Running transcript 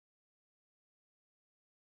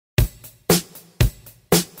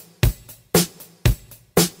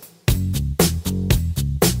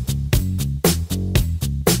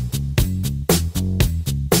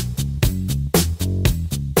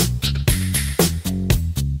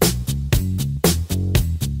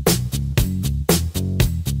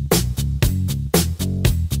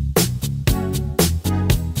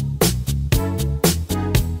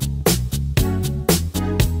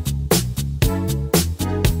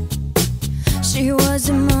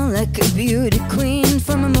like a beauty queen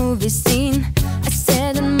from a movie scene. I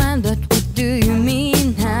said in mind, but what do you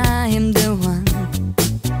mean? I am the one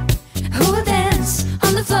who will dance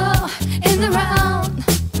on the floor in the round.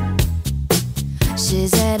 She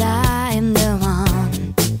said I am the one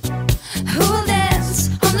who will dance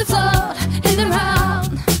on the floor in the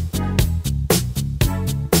round.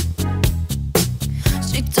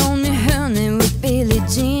 She told me her name was Billie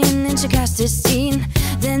Jean, and she cast a scene.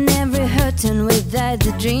 Then every hurt and without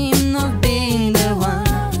the dream.